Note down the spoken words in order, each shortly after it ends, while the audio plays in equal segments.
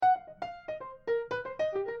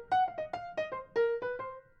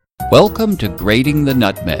Welcome to Grading the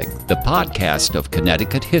Nutmeg, the podcast of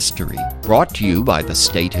Connecticut history, brought to you by the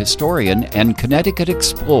state historian and Connecticut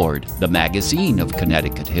Explored, the magazine of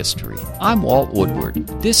Connecticut history. I'm Walt Woodward.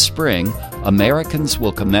 This spring, Americans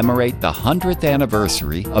will commemorate the 100th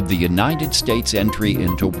anniversary of the United States entry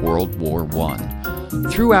into World War I.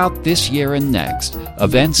 Throughout this year and next,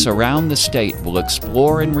 events around the state will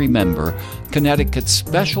explore and remember Connecticut's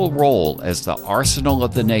special role as the arsenal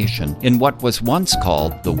of the nation in what was once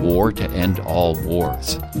called the War to End All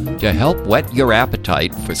Wars. To help whet your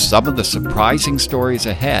appetite for some of the surprising stories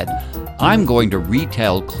ahead, I'm going to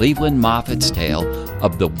retell Cleveland Moffat's tale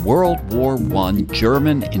of the World War I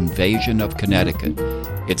German invasion of Connecticut.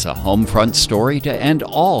 It's a homefront story to end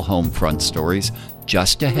all homefront stories,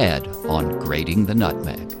 just ahead on Grading the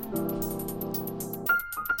Nutmeg.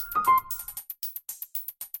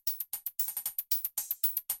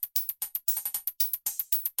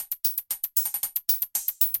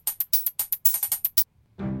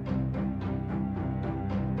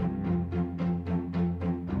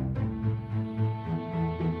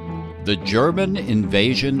 The German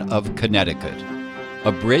invasion of Connecticut,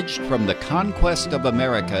 abridged from the conquest of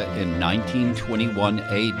America in 1921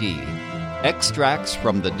 AD, extracts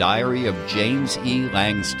from the diary of James E.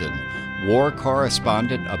 Langston, war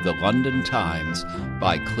correspondent of the London Times,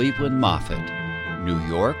 by Cleveland Moffat, New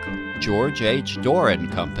York, George H. Doran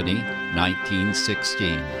Company,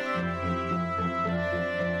 1916.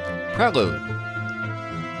 Prelude.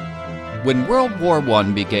 When World War I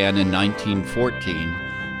began in 1914,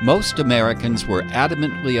 most Americans were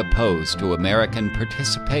adamantly opposed to American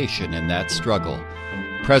participation in that struggle.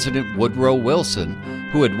 President Woodrow Wilson,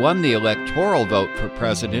 who had won the electoral vote for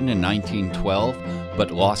president in 1912 but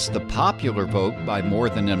lost the popular vote by more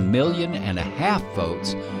than 1.5 million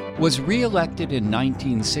votes, was re-elected in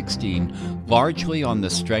 1916 largely on the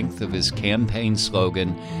strength of his campaign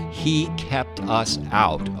slogan, "He kept us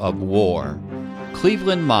out of war."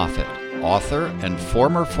 Cleveland Moffat, author and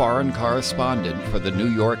former foreign correspondent for the New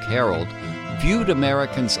York Herald, viewed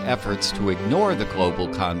Americans' efforts to ignore the global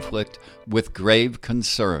conflict with grave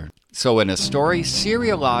concern. So in a story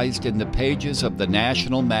serialized in the pages of the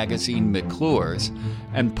national magazine McClure's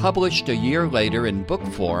and published a year later in book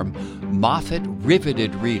form, Moffat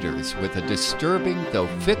riveted readers with a disturbing, though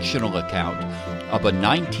fictional, account of a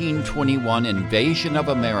 1921 invasion of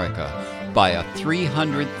America by a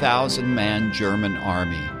 300,000-man German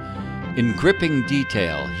army. In gripping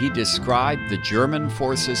detail, he described the German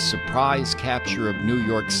forces' surprise capture of New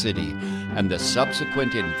York City and the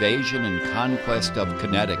subsequent invasion and conquest of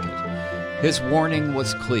Connecticut. His warning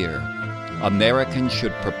was clear. Americans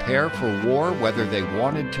should prepare for war whether they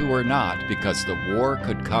wanted to or not, because the war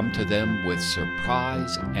could come to them with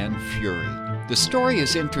surprise and fury. The story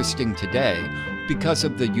is interesting today because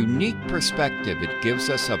of the unique perspective it gives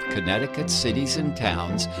us of Connecticut's cities and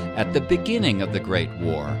towns at the beginning of the Great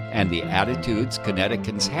War and the attitudes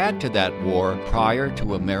Connecticutans had to that war prior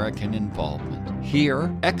to American involvement.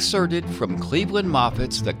 Here, excerpted from Cleveland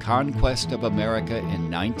Moffat's The Conquest of America in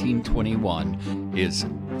 1921, is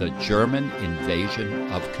The German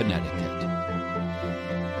Invasion of Connecticut.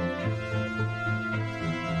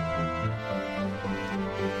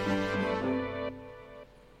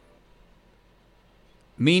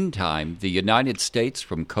 Meantime, the United States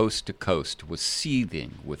from coast to coast was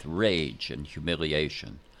seething with rage and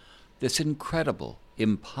humiliation. This incredible,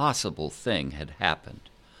 impossible thing had happened.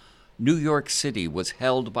 New York City was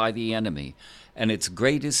held by the enemy, and its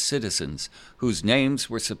greatest citizens, whose names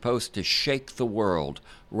were supposed to shake the world,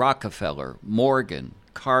 Rockefeller, Morgan,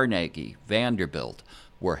 Carnegie, Vanderbilt,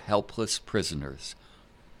 were helpless prisoners.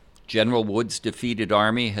 General Wood's defeated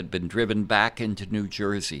army had been driven back into New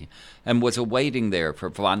Jersey and was awaiting there for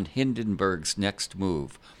von Hindenburg's next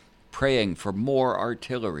move, praying for more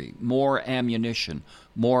artillery, more ammunition,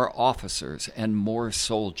 more officers, and more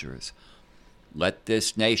soldiers. "Let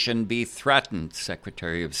this nation be threatened,"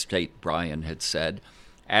 Secretary of State Bryan had said,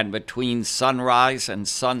 "and between sunrise and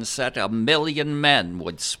sunset 1 million men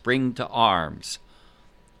would spring to arms."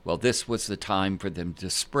 Well, this was the time for them to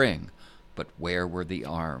spring. But where were the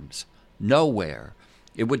arms? Nowhere.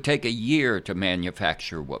 It would take a year to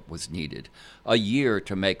manufacture what was needed, a year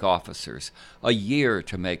to make officers, a year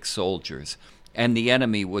to make soldiers, and the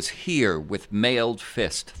enemy was here with mailed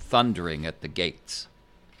fist thundering at the gates.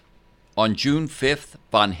 On June 5th,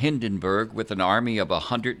 von Hindenburg, with an army of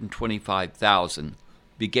 125,000,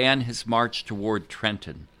 began his march toward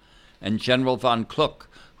Trenton, and General von Kluck,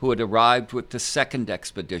 who had arrived with the second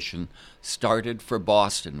expedition, started for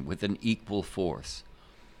Boston with an equal force.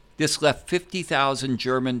 This left 50,000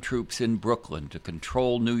 German troops in Brooklyn to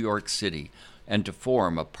control New York City and to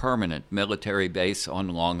form a permanent military base on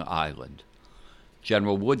Long Island.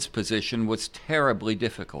 General Wood's position was terribly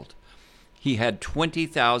difficult. He had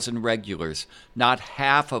 20,000 regulars, not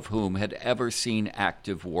half of whom had ever seen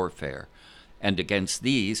active warfare, and against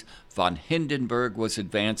these, von Hindenburg was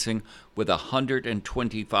advancing with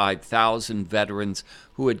 125,000 veterans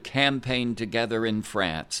who had campaigned together in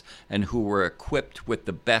France and who were equipped with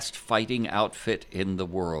the best fighting outfit in the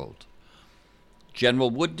world. General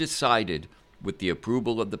Wood decided, with the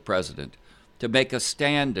approval of the President, to make a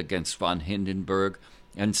stand against von Hindenburg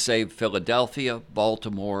and save Philadelphia,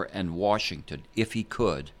 Baltimore, and Washington, if he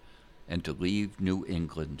could, and to leave New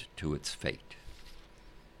England to its fate.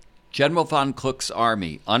 General von Kluck's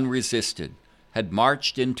army, unresisted, had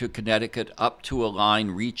marched into Connecticut up to a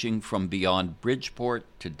line reaching from beyond Bridgeport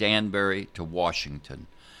to Danbury to Washington,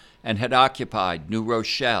 and had occupied New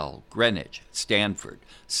Rochelle, Greenwich, Stamford,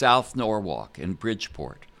 South Norwalk, and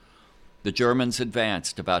Bridgeport. The Germans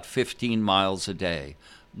advanced about 15 miles a day,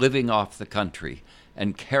 living off the country,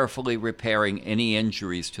 and carefully repairing any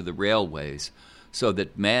injuries to the railways so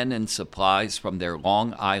that men and supplies from their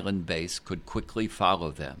Long Island base could quickly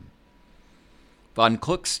follow them. Von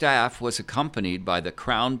Kluck's staff was accompanied by the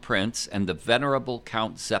Crown Prince and the venerable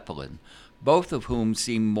Count Zeppelin, both of whom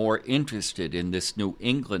seemed more interested in this New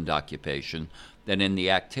England occupation than in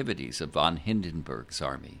the activities of von Hindenburg's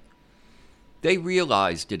army. They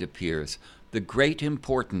realized, it appears, the great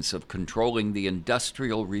importance of controlling the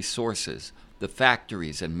industrial resources, the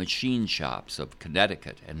factories and machine shops of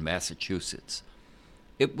Connecticut and Massachusetts.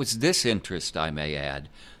 It was this interest, I may add,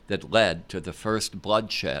 that led to the first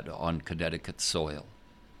bloodshed on Connecticut soil.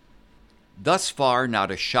 Thus far,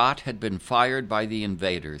 not a shot had been fired by the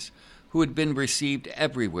invaders, who had been received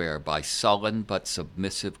everywhere by sullen but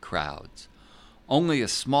submissive crowds. Only a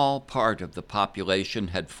small part of the population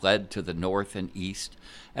had fled to the north and east,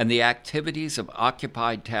 and the activities of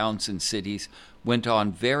occupied towns and cities went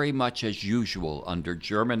on very much as usual under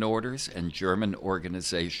German orders and German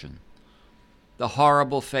organization. The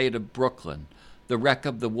horrible fate of Brooklyn, the wreck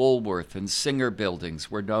of the Woolworth and Singer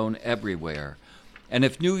buildings were known everywhere, and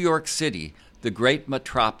if New York City, the great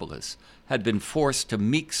metropolis, had been forced to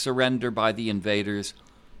meek surrender by the invaders,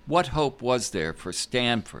 what hope was there for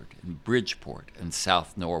Stamford and Bridgeport and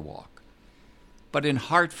South Norwalk? But in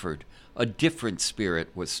Hartford, a different spirit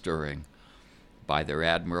was stirring. By their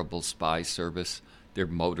admirable spy service, their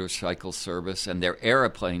motorcycle service, and their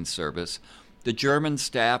airplane service, the German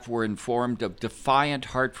staff were informed of defiant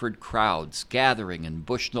Hartford crowds gathering in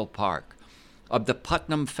Bushnell Park, of the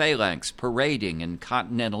Putnam Phalanx parading in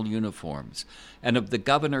Continental uniforms, and of the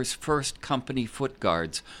governor's first company foot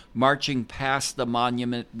guards marching past the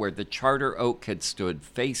monument where the Charter Oak had stood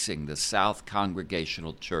facing the South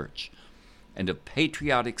Congregational Church, and of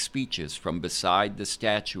patriotic speeches from beside the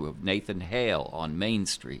statue of Nathan Hale on Main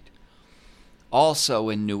Street. Also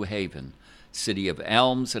in New Haven, city of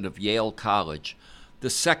Elms and of Yale College, the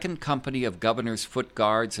second company of Governor's Foot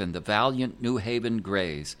Guards and the valiant New Haven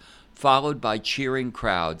Grays, followed by cheering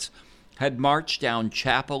crowds, had marched down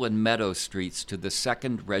Chapel and Meadow Streets to the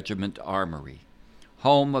 2nd Regiment Armory,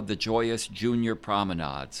 home of the joyous junior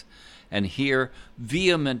promenades, and here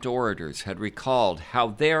vehement orators had recalled how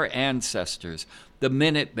their ancestors, the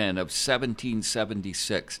Minutemen of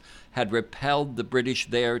 1776, had repelled the British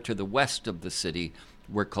there to the west of the city,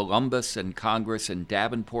 where Columbus and Congress and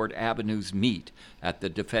Davenport Avenues meet at the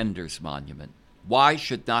Defenders Monument. Why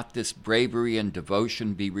should not this bravery and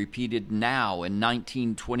devotion be repeated now in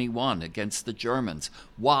 1921 against the Germans?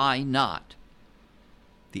 Why not?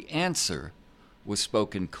 The answer was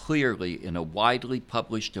spoken clearly in a widely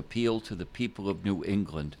published appeal to the people of New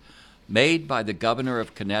England, made by the governor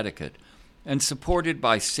of Connecticut and supported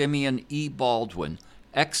by Simeon E. Baldwin,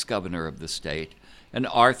 ex-governor of the state, and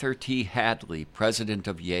Arthur T. Hadley, president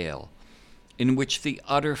of Yale, in which the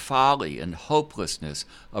utter folly and hopelessness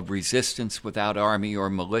of resistance without army or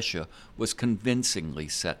militia was convincingly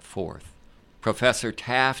set forth. Professor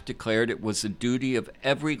Taft declared it was the duty of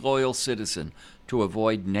every loyal citizen to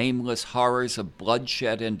avoid nameless horrors of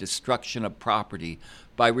bloodshed and destruction of property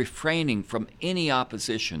by refraining from any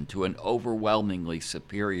opposition to an overwhelmingly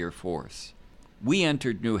superior force. We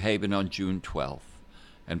entered New Haven on June 12th,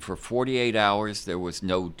 and for 48 hours there was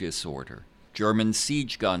no disorder. German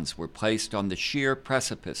siege guns were placed on the sheer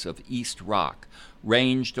precipice of East Rock,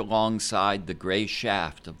 ranged alongside the gray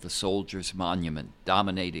shaft of the Soldiers' Monument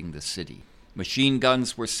dominating the city. Machine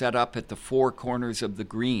guns were set up at the four corners of the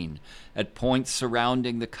green, at points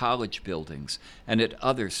surrounding the college buildings, and at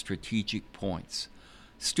other strategic points.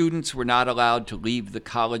 Students were not allowed to leave the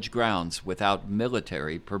college grounds without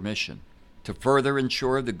military permission. To further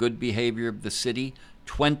ensure the good behavior of the city,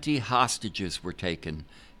 20 hostages were taken,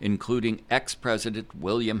 including ex-President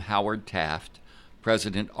William Howard Taft,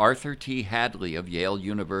 President Arthur T. Hadley of Yale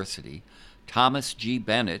University, Thomas G.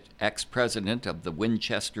 Bennett, ex-president of the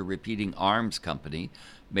Winchester Repeating Arms Company,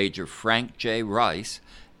 Major Frank J. Rice,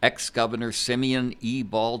 ex-governor Simeon E.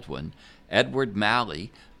 Baldwin, Edward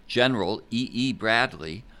Malley, General E. E.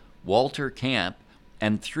 Bradley, Walter Camp,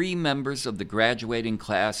 and 3 members of the graduating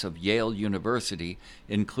class of Yale University,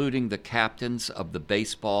 including the captains of the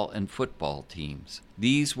baseball and football teams.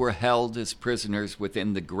 These were held as prisoners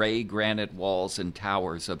within the gray granite walls and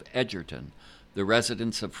towers of Edgerton, the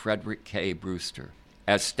residence of Frederick K. Brewster.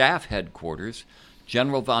 As staff headquarters,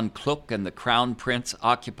 General von Kluck and the Crown Prince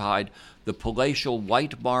occupied the palatial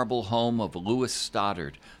white marble home of Louis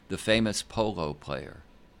Stoddard, the famous polo player.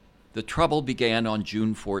 The trouble began on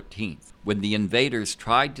June 14th, when the invaders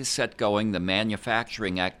tried to set going the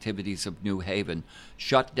manufacturing activities of New Haven,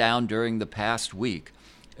 shut down during the past week,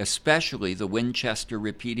 especially the Winchester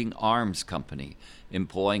Repeating Arms Company,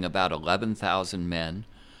 employing about 11,000 men,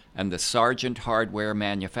 and the Sargent Hardware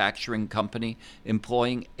Manufacturing Company,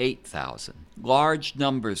 employing 8,000. Large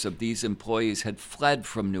numbers of these employees had fled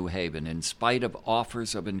from New Haven in spite of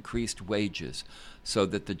offers of increased wages, so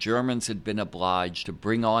that the Germans had been obliged to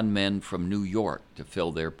bring on men from New York to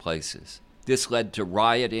fill their places. This led to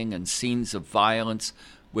rioting and scenes of violence,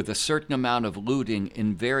 with a certain amount of looting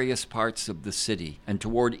in various parts of the city, and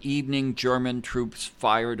toward evening German troops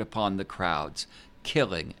fired upon the crowds,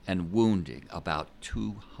 killing and wounding about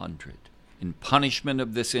 200. In punishment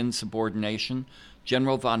of this insubordination,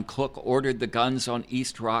 General von Kluck ordered the guns on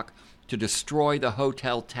East Rock to destroy the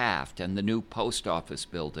Hotel Taft and the new post office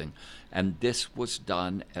building, and this was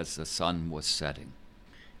done as the sun was setting.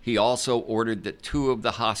 He also ordered that 2 of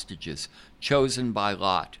the hostages, chosen by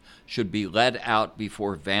lot, should be led out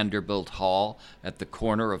before Vanderbilt Hall at the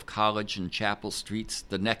corner of College and Chapel Streets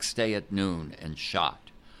the next day at noon and shot.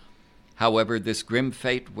 However, this grim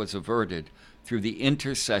fate was averted through the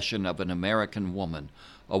intercession of an American woman,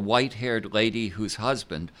 a white-haired lady whose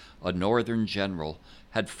husband, a Northern general,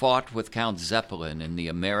 had fought with Count Zeppelin in the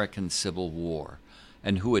American Civil War,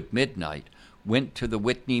 and who at midnight went to the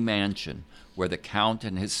Whitney Mansion, where the Count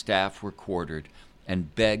and his staff were quartered,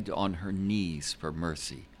 and begged on her knees for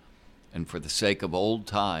mercy. And for the sake of old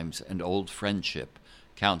times and old friendship,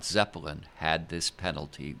 Count Zeppelin had this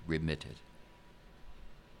penalty remitted.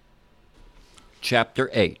 Chapter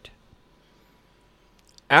 8.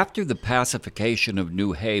 After the pacification of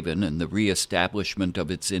New Haven and the reestablishment of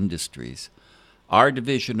its industries, our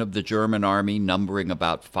division of the German army, numbering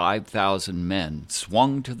about 5,000 men,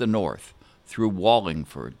 swung to the north through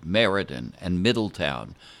Wallingford, Meriden, and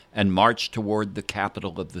Middletown, and marched toward the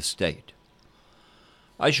capital of the state.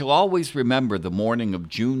 I shall always remember the morning of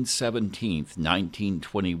June 17,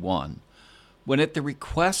 1921, when at the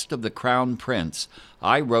request of the Crown Prince,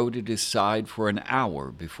 I rode at his side for an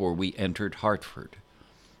hour before we entered Hartford.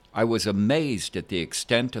 I was amazed at the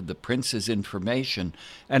extent of the Prince's information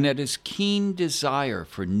and at his keen desire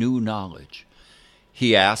for new knowledge.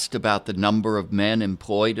 He asked about the number of men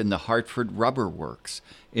employed in the Hartford Rubber Works,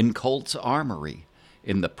 in Colt's Armory,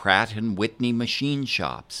 in the Pratt and Whitney machine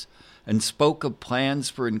shops, and spoke of plans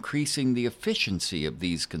for increasing the efficiency of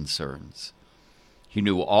these concerns. He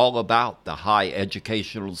knew all about the high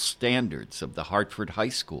educational standards of the Hartford High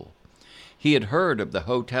School. He had heard of the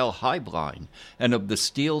Hotel Highline and of the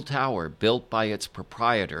steel tower built by its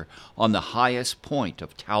proprietor on the highest point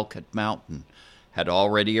of Talcott Mountain, had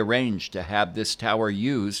already arranged to have this tower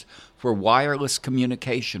used for wireless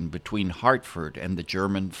communication between Hartford and the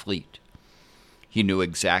German fleet. He knew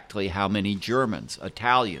exactly how many Germans,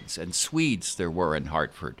 Italians, and Swedes there were in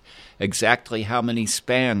Hartford, exactly how many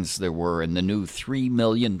spans there were in the new $3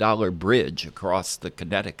 million bridge across the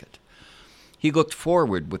Connecticut. He looked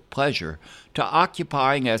forward with pleasure to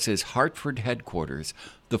occupying as his Hartford headquarters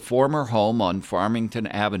the former home on Farmington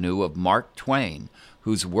Avenue of Mark Twain,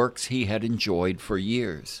 whose works he had enjoyed for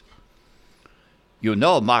years. "You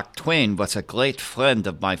know, Mark Twain was a great friend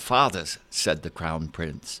of my father's," said the Crown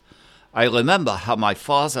Prince. "I remember how my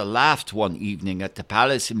father laughed one evening at the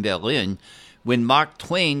palace in Berlin when Mark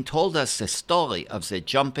Twain told us the story of the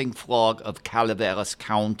jumping frog of Calaveras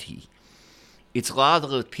County. It's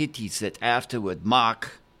rather a pity that afterward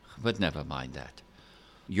but never mind that."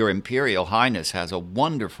 "Your Imperial Highness has a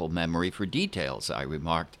wonderful memory for details," I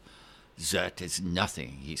remarked. "That is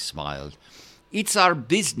nothing," he smiled. "It's our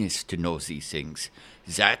business to know these things.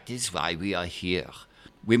 That is why we are here.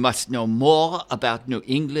 We must know more about New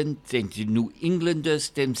England than the New Englanders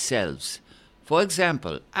themselves. For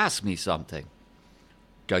example, ask me something."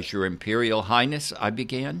 "Does your Imperial Highness," I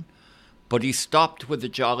began. But he stopped with a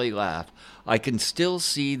jolly laugh. I can still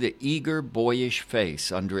see the eager, boyish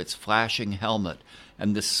face under its flashing helmet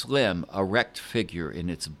and the slim, erect figure in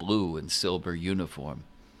its blue and silver uniform.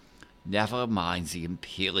 "Never mind the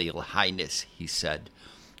Imperial Highness," he said.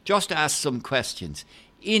 "Just ask some questions.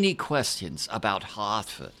 Any questions about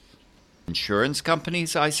Hartford." "Insurance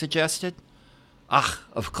companies," I suggested. "Ah,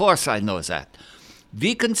 of course I know that.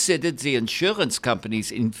 We considered the insurance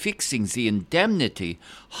companies in fixing the indemnity.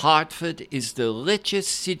 Hartford is the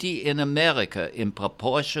richest city in America in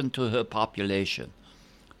proportion to her population.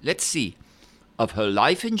 Let's see. Of her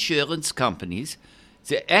life insurance companies,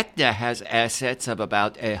 the Aetna has assets of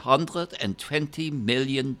about $120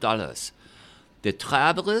 million. The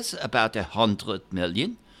Travelers about $100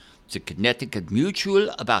 million. The Connecticut Mutual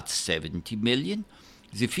about $70 million.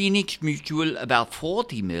 The Phoenix Mutual about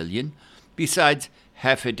 $40 million. Besides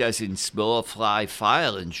half a dozen small fry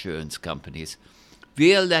fire insurance companies.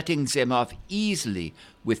 We're letting them off easily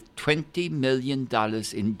with $20 million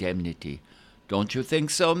indemnity. Don't you think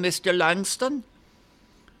so, Mr. Langston?"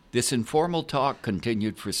 This informal talk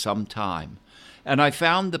continued for some time, and I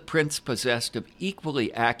found the prince possessed of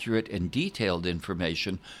equally accurate and detailed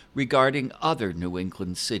information regarding other New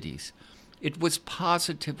England cities. It was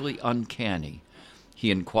positively uncanny. He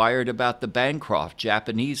inquired about the Bancroft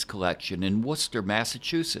Japanese collection in Worcester,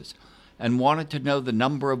 Massachusetts, and wanted to know the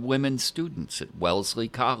number of women students at Wellesley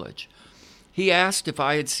College. He asked if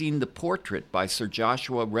I had seen the portrait by Sir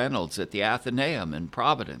Joshua Reynolds at the Athenaeum in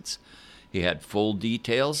Providence. He had full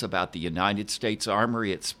details about the United States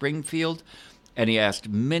Armory at Springfield, and he asked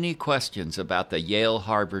many questions about the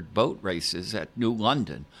Yale-Harvard boat races at New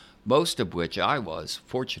London, most of which I was,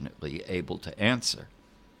 fortunately, able to answer.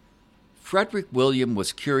 Frederick William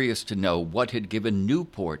was curious to know what had given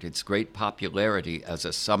Newport its great popularity as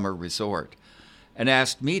a summer resort, and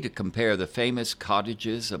asked me to compare the famous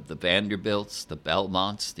cottages of the Vanderbilts, the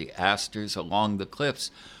Belmonts, the Astors along the cliffs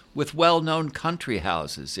with well-known country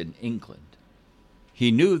houses in England. He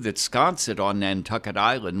knew that Sconset on Nantucket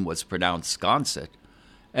Island was pronounced Sconset,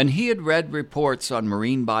 and he had read reports on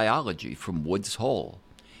marine biology from Woods Hole.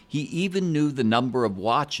 He even knew the number of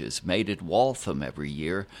watches made at Waltham every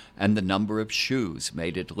year and the number of shoes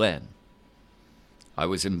made at Lynn. I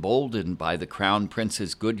was emboldened by the Crown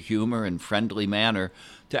Prince's good humor and friendly manner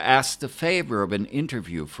to ask the favor of an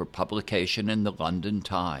interview for publication in the London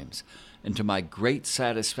Times, and to my great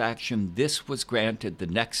satisfaction this was granted the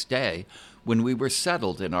next day when we were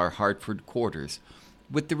settled in our Hartford quarters,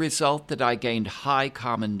 with the result that I gained high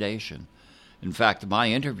commendation. In fact,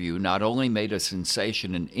 my interview not only made a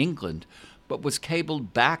sensation in England, but was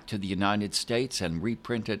cabled back to the United States and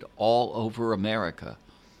reprinted all over America.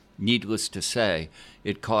 Needless to say,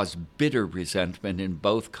 it caused bitter resentment in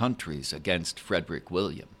both countries against Frederick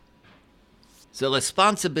William. "The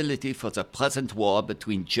responsibility for the present war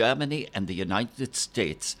between Germany and the United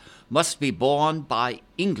States must be borne by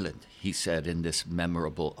England," he said in this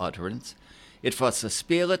memorable utterance. "It was the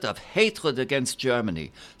spirit of hatred against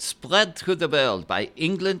Germany, spread through the world by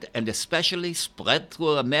England and especially spread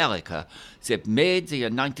through America, that made the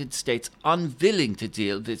United States unwilling to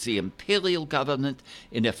deal with the imperial government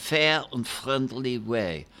in a fair and friendly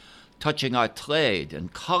way, touching our trade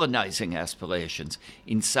and colonizing aspirations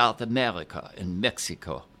in South America and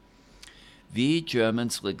Mexico. We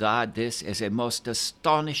Germans regard this as a most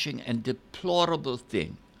astonishing and deplorable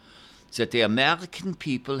thing, that the American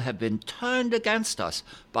people have been turned against us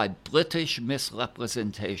by British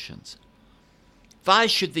misrepresentations. Why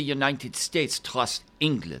should the United States trust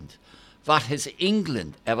England? What has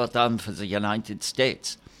England ever done for the United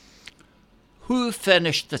States? Who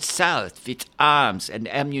furnished the South with arms and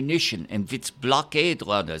ammunition and with blockade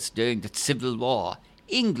runners during the Civil War?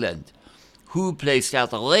 England. Who placed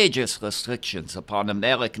outrageous restrictions upon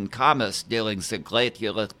American commerce during the Great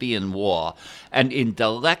European War, and in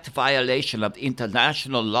direct violation of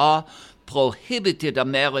international law, prohibited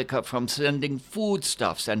America from sending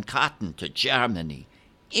foodstuffs and cotton to Germany?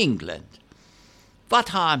 England. What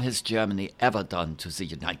harm has Germany ever done to the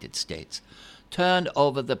United States? Turn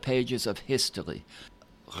over the pages of history.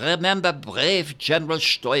 Remember brave General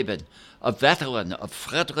Steuben, a veteran of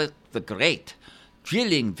Frederick the Great,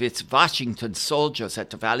 drilling with Washington soldiers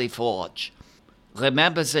at Valley Forge.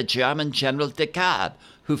 Remember the German General de Gaulle,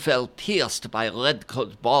 who fell pierced by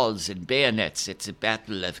redcoat balls and bayonets at the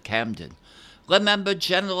Battle of Camden. Remember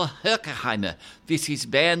General Herkeheimer with his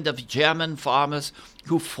band of German farmers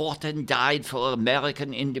who fought and died for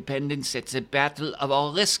American independence at the Battle of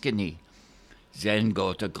Oriskany. Then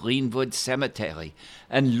go to Greenwood Cemetery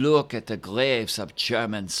and look at the graves of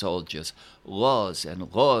German soldiers, rows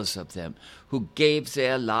and rows of them, who gave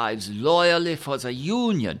their lives loyally for the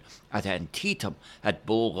Union at Antietam, at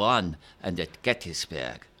Bull Run, and at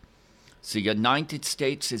Gettysburg. The United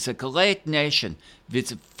States is a great nation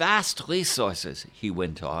with vast resources, he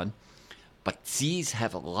went on, but these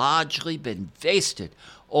have largely been wasted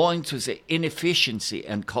owing to the inefficiency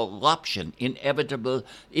and corruption inevitable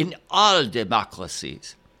in all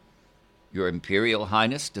democracies. Your Imperial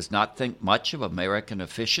Highness does not think much of American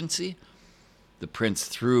efficiency? The prince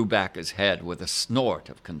threw back his head with a snort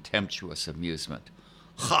of contemptuous amusement.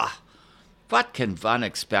 Ha! What can one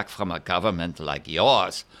expect from a government like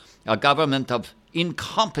yours? A government of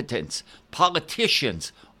incompetents,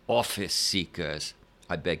 politicians, office seekers.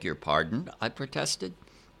 I beg your pardon, I protested.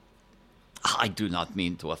 I do not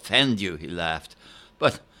mean to offend you, he laughed,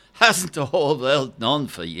 but hasn't the whole world known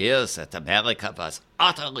for years that America was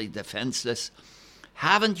utterly defenseless?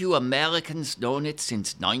 Haven't you Americans known it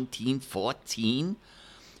since 1914?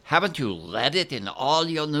 Haven't you read it in all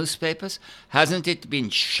your newspapers? Hasn't it been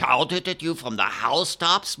shouted at you from the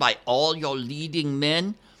housetops by all your leading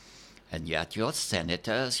men? And yet your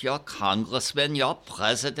senators, your congressmen, your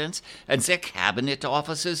presidents, and their cabinet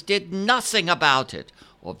officers did nothing about it,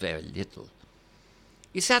 or very little.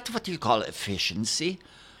 Is that what you call efficiency?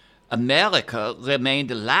 America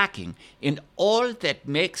remained lacking in all that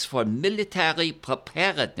makes for military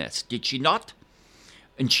preparedness, did she not?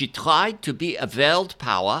 And she tried to be a world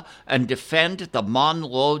power and defend the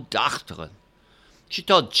Monroe Doctrine. She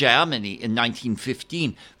told Germany in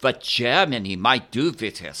 1915 what Germany might do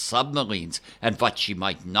with her submarines and what she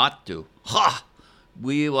might not do. Ha!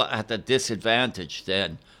 We were at a disadvantage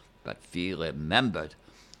then, but we remembered.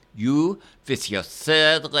 You, with your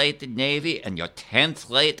third-rate Navy and your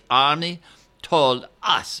 10th-rate Army, told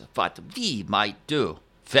us what we might do.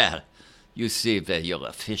 Well, you see where your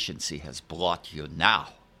efficiency has brought you now.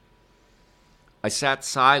 I sat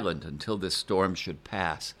silent until this storm should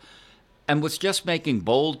pass, and was just making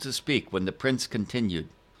bold to speak when the prince continued.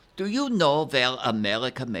 Do you know where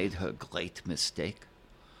America made her great mistake?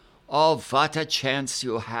 Oh, what a chance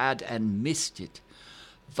you had and missed it.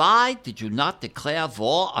 Why did you not declare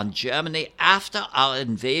war on Germany after our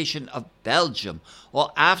invasion of Belgium,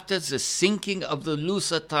 or after the sinking of the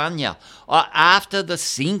Lusitania, or after the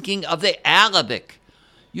sinking of the Arabic?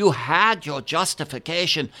 You had your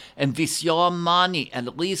justification, and with your money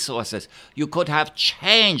and resources, you could have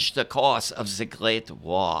changed the course of the Great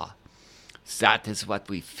War. That is what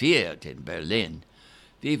we feared in Berlin.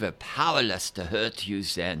 We were powerless to hurt you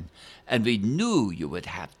then, and we knew you would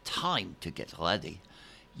have time to get ready.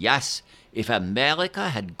 Yes, if America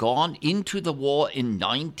had gone into the war in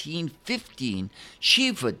 1915,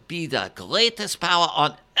 she would be the greatest power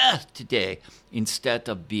on earth today instead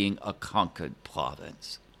of being a conquered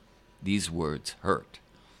province. These words hurt.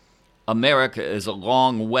 America is a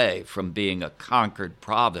long way from being a conquered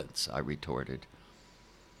province, I retorted.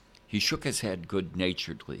 He shook his head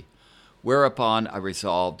good-naturedly, whereupon I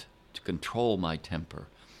resolved to control my temper.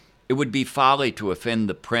 It would be folly to offend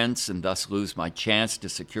the prince and thus lose my chance to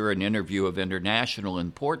secure an interview of international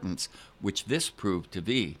importance, which this proved to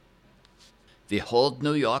be. We hold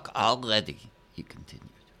New York already, he continued.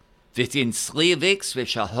 Within 3 weeks we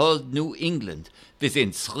shall hold New England.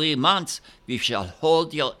 Within 3 months we shall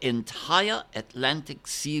hold your entire Atlantic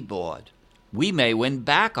seaboard. We may win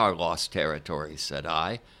back our lost territories, said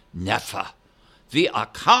I. Never. We are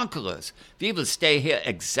conquerors. We will stay here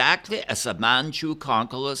exactly as the Manchu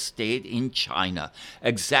conquerors stayed in China,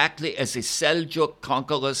 exactly as the Seljuk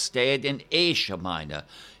conquerors stayed in Asia Minor.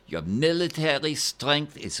 Your military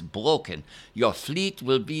strength is broken. Your fleet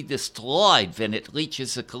will be destroyed when it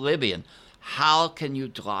reaches the Caribbean. How can you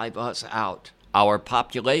drive us out? Our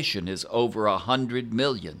population is over 100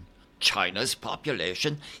 million. China's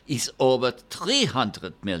population is over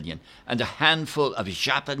 300 million, and a handful of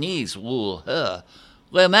Japanese rule her.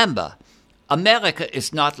 Remember, America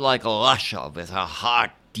is not like Russia with her heart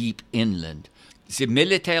deep inland. The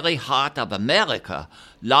military heart of America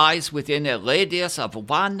lies within a radius of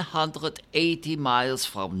 180 miles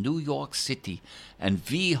from New York City, and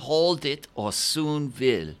we hold it or soon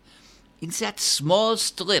will. In that small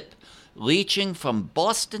strip, reaching from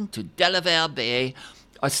Boston to Delaware Bay,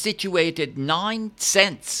 are situated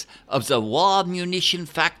 9/10 of the war munition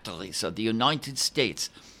factories of the United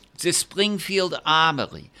States, the Springfield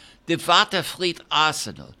Armory, the Waterfleet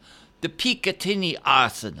Arsenal, the Picatinny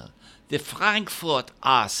Arsenal, the Frankfurt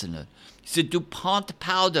Arsenal, the DuPont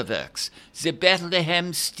Powder Works, the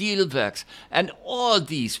Bethlehem Steel Works, and all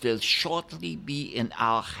these will shortly be in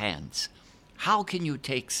our hands. How can you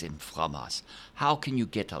take them from us? How can you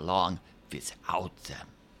get along without them?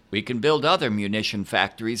 We can build other munition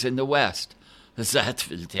factories in the West. That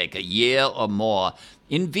will take a year or more,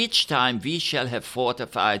 in which time we shall have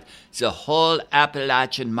fortified the whole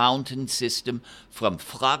Appalachian mountain system from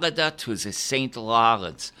Florida to the St.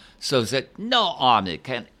 Lawrence, so that no army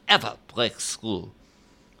can ever break through.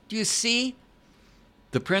 Do you see?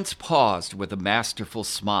 The prince paused with a masterful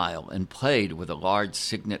smile and played with a large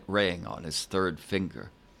signet ring on his third finger.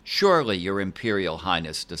 Surely your Imperial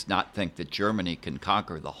Highness does not think that Germany can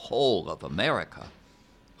conquer the whole of America?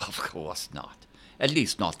 Of course not. At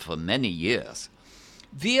least not for many years.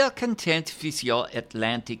 We are content with your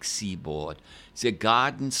Atlantic seaboard, the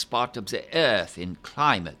garden spot of the earth in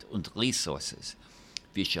climate and resources.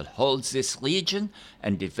 We shall hold this region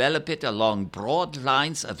and develop it along broad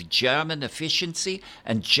lines of German efficiency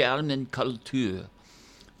and German culture.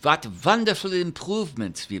 What wonderful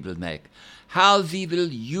improvements we will make. How we will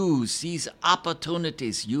use these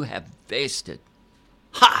opportunities you have wasted.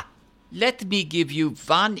 Ha! Let me give you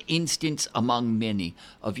one instance among many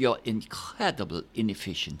of your incredible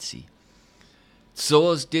inefficiency.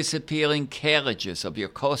 Those disappearing carriages of your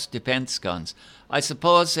coast defense guns, I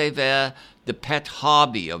suppose they were the pet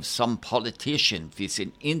hobby of some politician with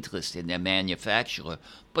an interest in their manufacture.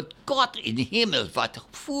 But God in Himmel, what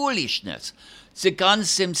foolishness! The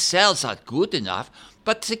guns themselves are good enough,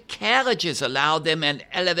 but the carriages allow them an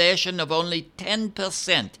elevation of only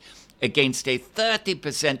 10%, against a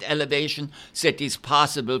 30% elevation that is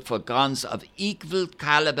possible for guns of equal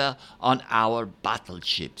caliber on our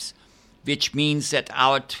battleships, which means that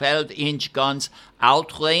our 12-inch guns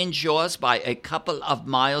outrange yours by a couple of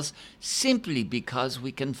miles simply because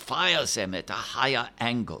we can fire them at a higher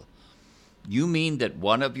angle. You mean that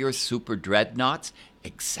one of your super dreadnoughts?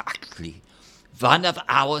 Exactly. One of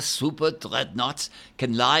our super dreadnoughts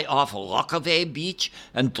can lie off Rockaway Beach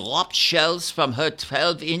and drop shells from her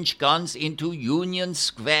 12-inch guns into Union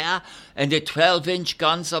Square, and the 12-inch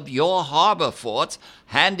guns of your harbor forts,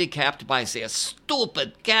 handicapped by their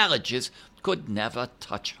stupid carriages, could never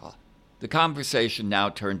touch her. The conversation now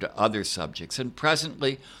turned to other subjects, and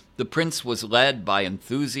presently the prince was led by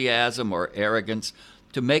enthusiasm or arrogance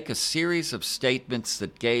to make a series of statements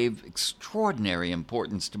that gave extraordinary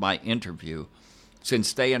importance to my interview,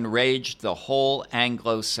 since they enraged the whole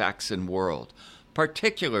Anglo-Saxon world,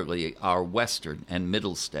 particularly our western and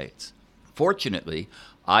middle states. Fortunately,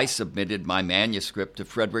 I submitted my manuscript to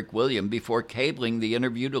Frederick William before cabling the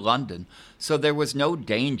interview to London, so there was no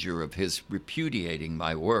danger of his repudiating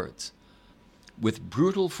my words. With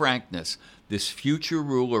brutal frankness, this future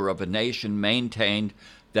ruler of a nation maintained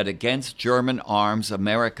that against German arms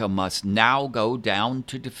America must now go down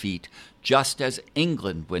to defeat, just as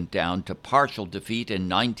England went down to partial defeat in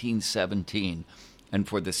 1917, and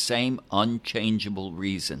for the same unchangeable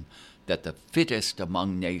reason, that the fittest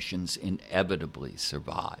among nations inevitably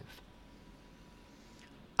survive.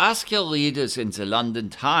 Ask your readers in the London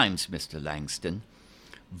Times, Mr. Langston,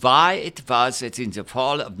 why it was that in the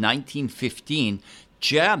fall of 1915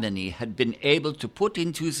 Germany had been able to put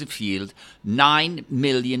into the field 9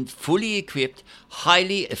 million fully equipped,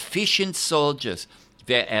 highly efficient soldiers,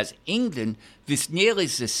 whereas England, with nearly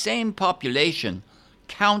the same population,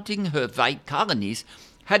 counting her white colonies,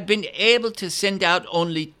 had been able to send out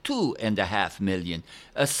only 2.5 million,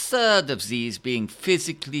 a third of these being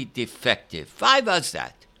physically defective. Why was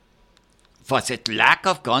that? Was it lack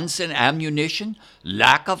of guns and ammunition?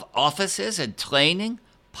 Lack of officers and training?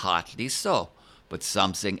 Partly so, but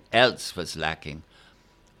something else was lacking.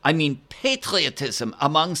 I mean patriotism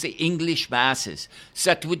among the English masses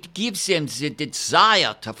that would give them the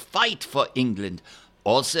desire to fight for England,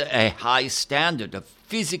 also a high standard of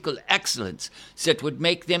physical excellence that would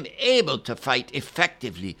make them able to fight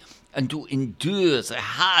effectively and to endure the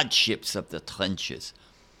hardships of the trenches.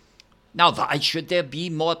 Now, why should there be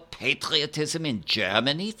more patriotism in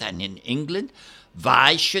Germany than in England?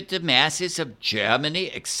 Why should the masses of Germany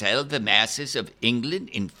excel the masses of England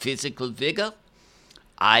in physical vigor?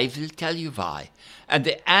 I will tell you why, and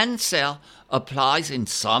the answer applies in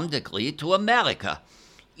some degree to America.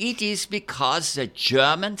 It is because the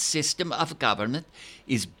German system of government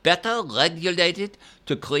is better regulated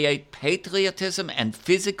to create patriotism and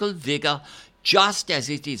physical vigor, just as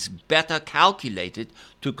it is better calculated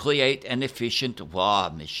to create an efficient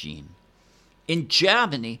war machine. In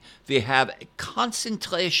Germany, we have a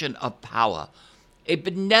concentration of power, a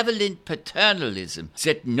benevolent paternalism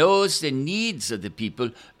that knows the needs of the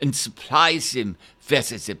people and supplies them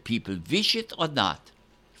whether the people wish it or not.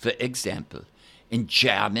 For example, in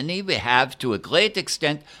Germany, we have to a great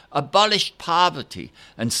extent abolished poverty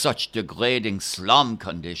and such degrading slum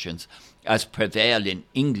conditions as prevail in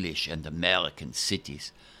English and American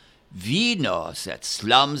cities. We know that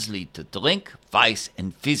slums lead to drink, vice,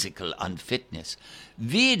 and physical unfitness.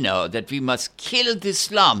 We know that we must kill the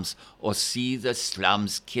slums or see the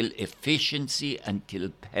slums kill efficiency and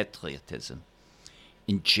kill patriotism.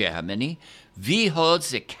 In Germany, we hold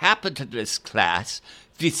the capitalist class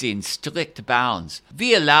within strict bounds.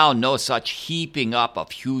 We allow no such heaping up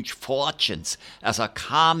of huge fortunes as are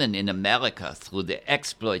common in America through the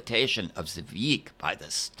exploitation of the weak by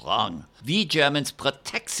the strong. We Germans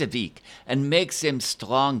protect the weak and make them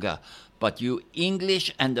stronger, but you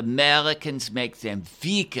English and Americans make them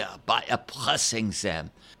weaker by oppressing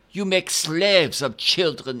them. You make slaves of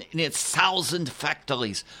children in 1,000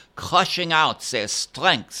 factories, crushing out their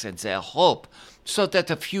strength and their hope, so that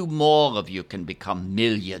a few more of you can become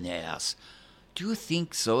millionaires. Do you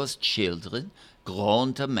think those children,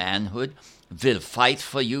 grown to manhood, will fight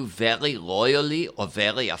for you very loyally or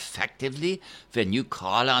very effectively when you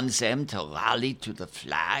call on them to rally to the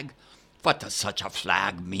flag? What does such a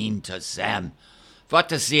flag mean to them? What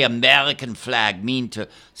does the American flag mean to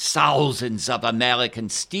thousands of American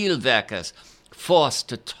steelworkers forced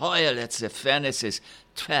to toil at the furnaces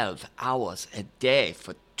 12 hours a day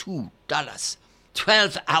for $2?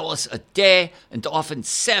 12 hours a day and often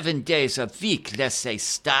 7 days a week lest they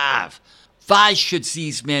starve. Why should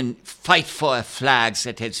these men fight for a flag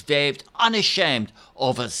that has waved unashamed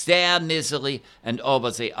over their misery and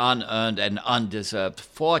over the unearned and undeserved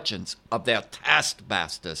fortunes of their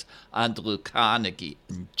taskmasters, Andrew Carnegie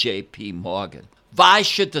and J.P. Morgan? Why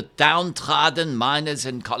should the downtrodden miners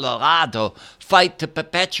in Colorado fight to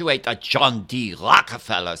perpetuate a John D.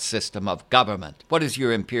 Rockefeller system of government? What does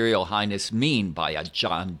your Imperial Highness mean by a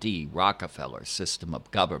John D. Rockefeller system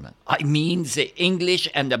of government? I mean the English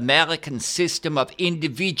and American system of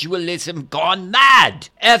individualism gone mad.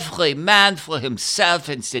 Every man for himself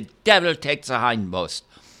and the devil takes the hindmost.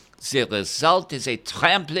 The result is a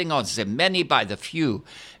trampling on the many by the few,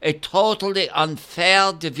 a totally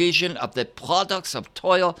unfair division of the products of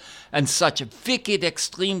toil, and such wicked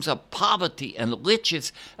extremes of poverty and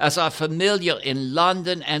riches as are familiar in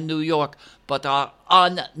London and New York, but are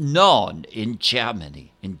unknown in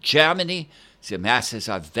Germany. In Germany, the masses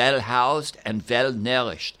are well-housed and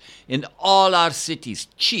well-nourished. In all our cities,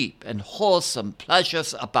 cheap and wholesome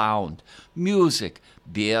pleasures abound. Music,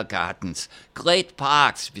 beer gardens, great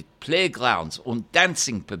parks with playgrounds and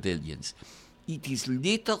dancing pavilions. It is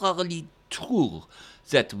literally true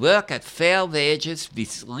that work at fair wages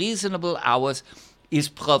with reasonable hours is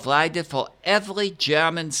provided for every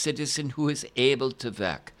German citizen who is able to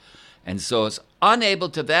work, and those unable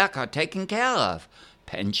to work are taken care of.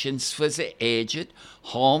 Pensions for the aged,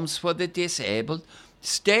 homes for the disabled,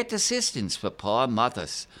 state assistance for poor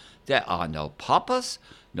mothers. There are no paupers,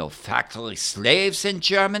 no factory slaves in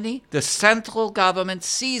Germany. The central government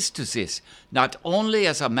sees to this, not only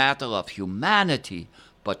as a matter of humanity,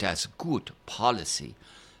 but as good policy.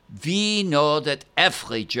 We know that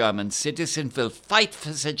every German citizen will fight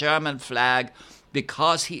for the German flag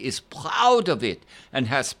because he is proud of it and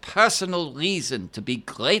has personal reason to be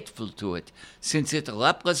grateful to it, since it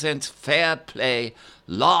represents fair play,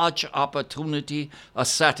 large opportunity, a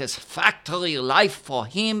satisfactory life for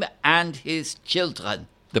him and his children.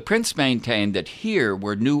 The prince maintained that here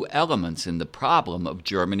were new elements in the problem of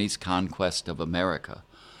Germany's conquest of America.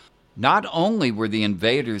 Not only were the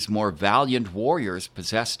invaders more valiant warriors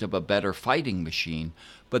possessed of a better fighting machine,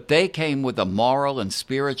 but they came with a moral and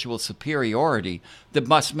spiritual superiority that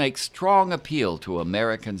must make strong appeal to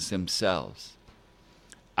Americans themselves.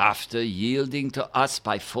 After yielding to us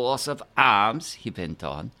by force of arms, he went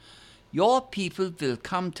on, your people will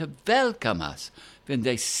come to welcome us when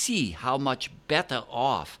they see how much better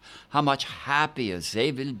off, how much happier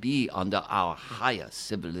they will be under our higher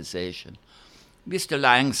civilization. Mr.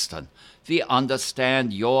 Langston, we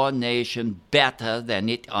understand your nation better than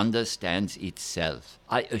it understands itself.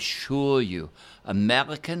 I assure you,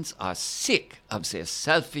 Americans are sick of their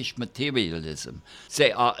selfish materialism.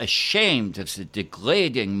 They are ashamed of the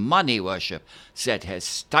degrading money worship that has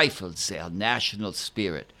stifled their national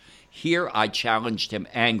spirit. Here I challenged him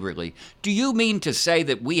angrily. Do you mean to say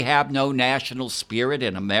that we have no national spirit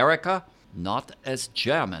in America? Not as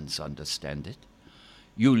Germans understand it.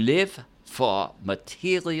 You live for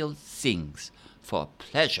material things, for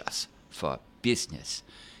pleasures, for business.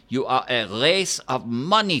 You are a race of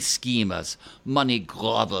money schemers, money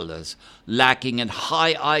grovelers, lacking in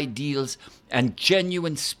high ideals and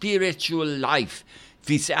genuine spiritual life,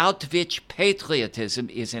 without which patriotism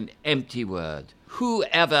is an empty word. Who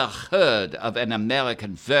ever heard of an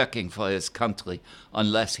American working for his country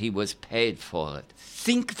unless he was paid for it?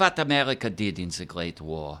 Think what America did in the Great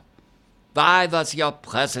War. Why was your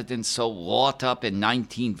president so wrought up in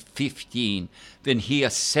 1915 when he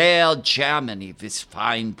assailed Germany with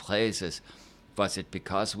fine praises? Was it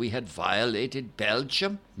because we had violated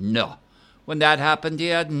Belgium? No. When that happened, he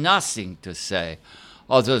had nothing to say.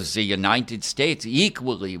 Although the United States,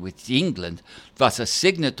 equally with England, was a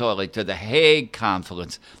signatory to the Hague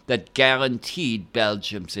Conference that guaranteed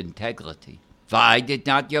Belgium's integrity. Why did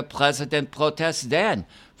not your president protest then?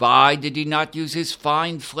 Why did he not use his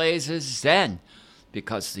fine phrases then?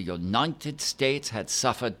 Because the United States had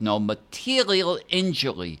suffered no material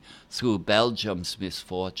injury through Belgium's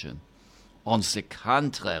misfortune. On the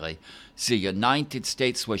contrary, the United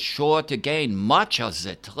States was sure to gain much of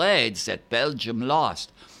the trade that Belgium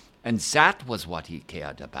lost, and that was what he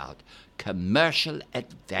cared about, commercial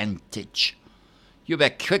advantage. You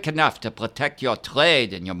were quick enough to protect your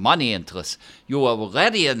trade and your money interests. You were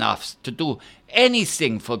ready enough to do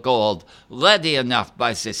anything for gold, ready enough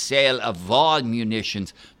by the sale of war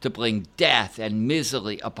munitions to bring death and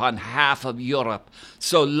misery upon half of Europe,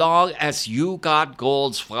 so long as you got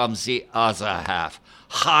gold from the other half.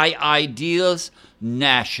 High ideals,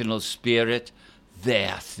 national spirit,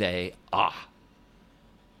 there they are.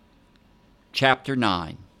 Chapter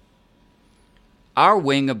 9. Our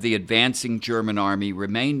wing of the advancing German army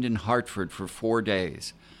remained in Hartford for 4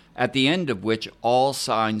 days, at the end of which all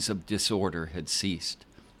signs of disorder had ceased.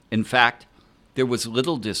 In fact, there was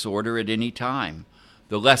little disorder at any time.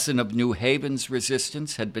 The lesson of New Haven's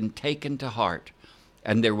resistance had been taken to heart,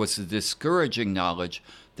 and there was the discouraging knowledge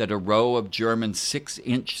that a row of German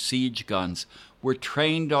 6-inch siege guns were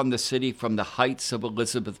trained on the city from the heights of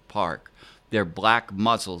Elizabeth Park, their black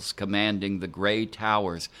muzzles commanding the gray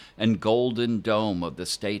towers and golden dome of the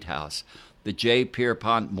State House, the J.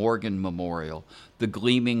 Pierpont Morgan Memorial, the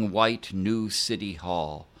gleaming white new City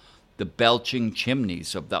Hall, the belching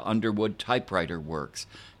chimneys of the Underwood Typewriter Works,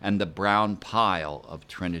 and the brown pile of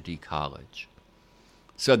Trinity College.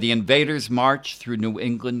 So the invaders' march through New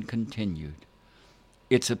England continued.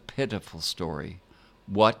 It's a pitiful story.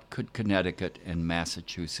 What could Connecticut and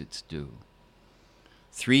Massachusetts do?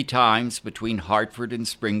 3 times between Hartford and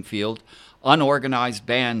Springfield, unorganized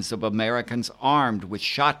bands of Americans armed with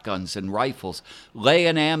shotguns and rifles lay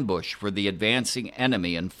in ambush for the advancing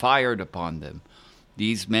enemy and fired upon them.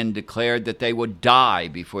 These men declared that they would die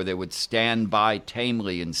before they would stand by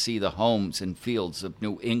tamely and see the homes and fields of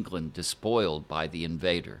New England despoiled by the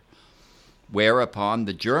invader. Whereupon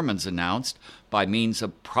the Germans announced, by means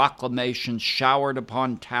of proclamations showered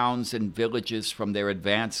upon towns and villages from their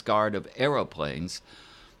advance guard of aeroplanes,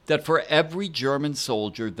 that for every German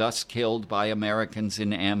soldier thus killed by Americans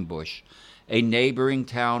in ambush, a neighboring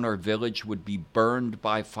town or village would be burned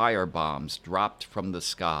by firebombs dropped from the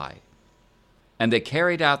sky. And they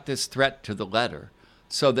carried out this threat to the letter,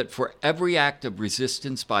 so that for every act of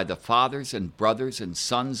resistance by the fathers and brothers and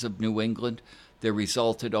sons of New England, there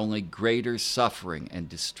resulted only greater suffering and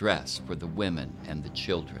distress for the women and the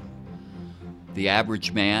children. The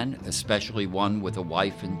average man, especially one with a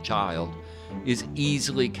wife and child, is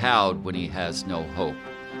easily cowed when he has no hope,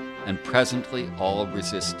 and presently all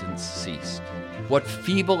resistance ceased. What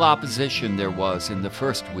feeble opposition there was in the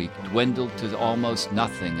first week dwindled to almost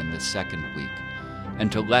nothing in the second week,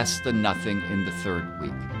 and to less than nothing in the third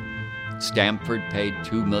week. Stamford paid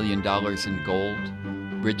 $2 million in gold,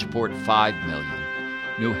 Bridgeport $5 million,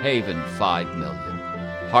 New Haven $5 million,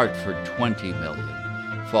 Hartford $20 million,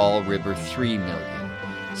 Fall River $3 million,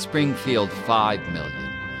 Springfield $5 million,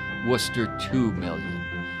 Worcester $2 million,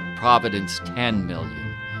 Providence $10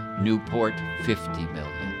 million, Newport $50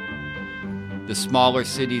 million. The smaller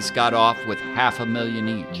cities got off with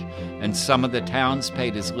 $500,000 each, and some of the towns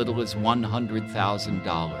paid as little as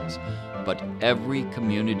 $100,000, but every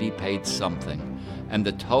community paid something, and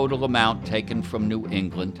the total amount taken from New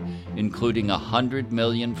England, including $100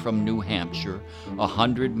 million from New Hampshire,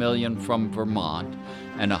 $100 million from Vermont,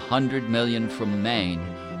 and $100 million from Maine,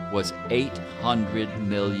 was $800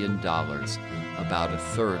 million, about a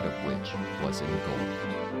third of which was in gold.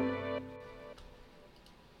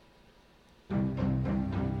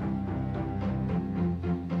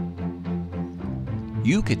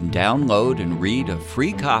 You can download and read a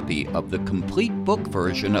free copy of the complete book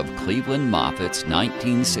version of Cleveland Moffat's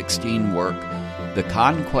 1916 work, The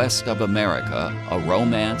Conquest of America, A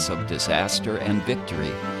Romance of Disaster and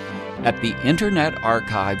Victory, at the Internet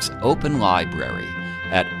Archive's Open Library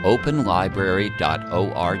at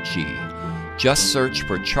openlibrary.org. Just search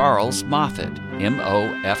for Charles Moffett,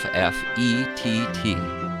 Moffett.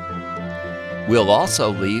 We'll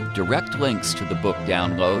also leave direct links to the book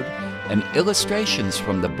download and illustrations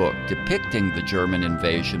from the book depicting the German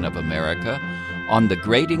invasion of America on the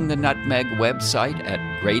Grating the Nutmeg website at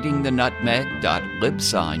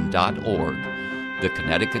gratingthenutmeg.libsyn.org, the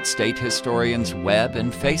Connecticut State Historian's web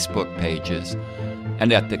and Facebook pages,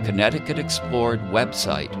 and at the Connecticut Explored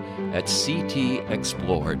website at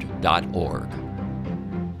ctexplored.org.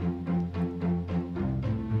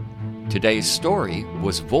 Today's story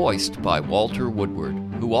was voiced by Walter Woodward,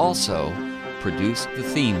 who also produced the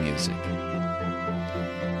theme music.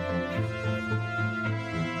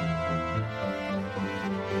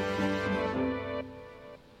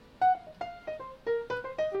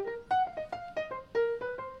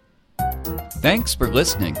 Thanks for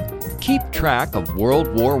listening. Keep track of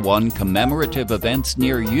World War I commemorative events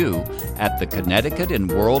near you at the Connecticut in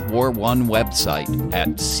World War I website at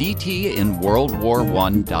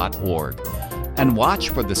ctinworldwar1.org. And watch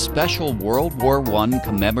for the special World War I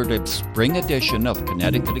commemorative spring edition of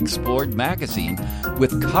Connecticut Explored magazine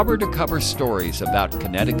with cover-to-cover stories about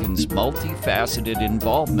Connecticut's multifaceted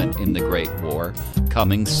involvement in the Great War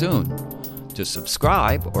coming soon. To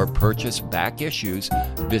subscribe or purchase back issues,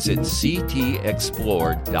 visit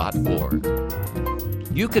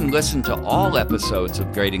ctexplored.org. You can listen to all episodes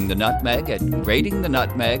of Grating the Nutmeg at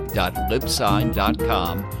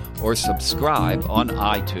gratingthenutmeg.libsyn.com or subscribe on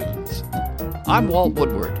iTunes. I'm Walt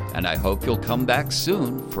Woodward, and I hope you'll come back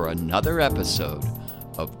soon for another episode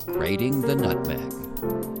of Grating the Nutmeg.